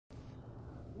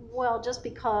Well, just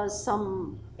because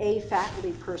a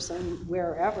faculty person,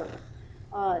 wherever,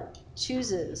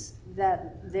 chooses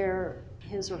that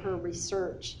his or her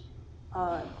research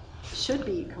uh, should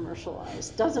be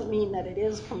commercialized, doesn't mean that it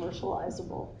is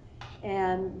commercializable.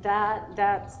 And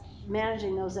that's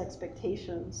managing those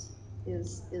expectations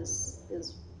is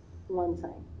one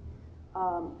thing.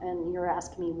 And you're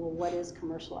asking me, well, what is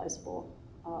commercializable?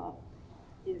 Uh,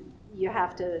 you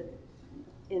have to,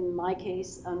 in my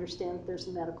case, understand that there's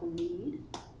a medical need,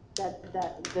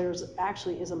 that there's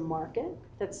actually is a market,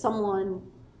 that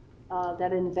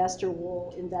that an investor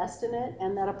will invest in it,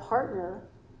 and that a partner,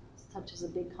 such as a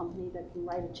big company that can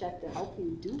write a check to help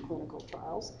you do clinical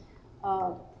trials,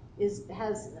 uh,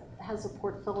 has a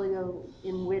portfolio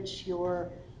in which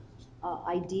your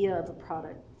idea of a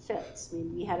product fits. I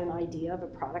mean, we had an idea of a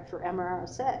product for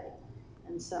MRSA,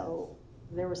 and so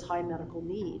there was high medical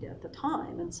need at the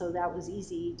time, and so that was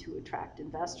easy to attract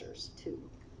investors to.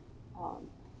 Um,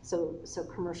 so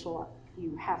commercial,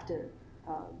 you have to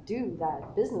do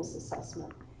that business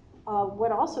assessment.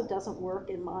 What also doesn't work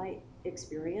in my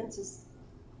experience is,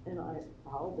 and I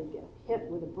probably get hit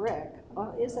with a brick,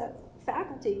 is that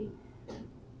faculty,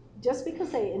 just because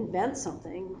they invent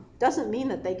something, doesn't mean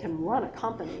that they can run a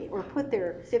company or put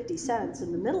their 50 cents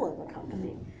in the middle of a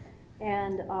company.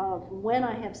 And when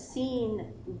I have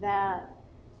seen that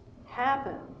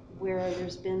happen, where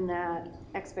there's been that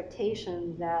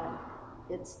expectation that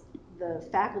it's the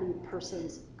faculty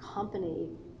person's company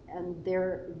and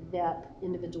that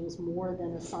individual is more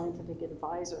than a scientific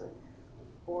advisor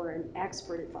or an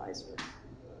expert advisor,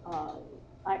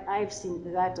 I've seen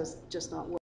that does just not work.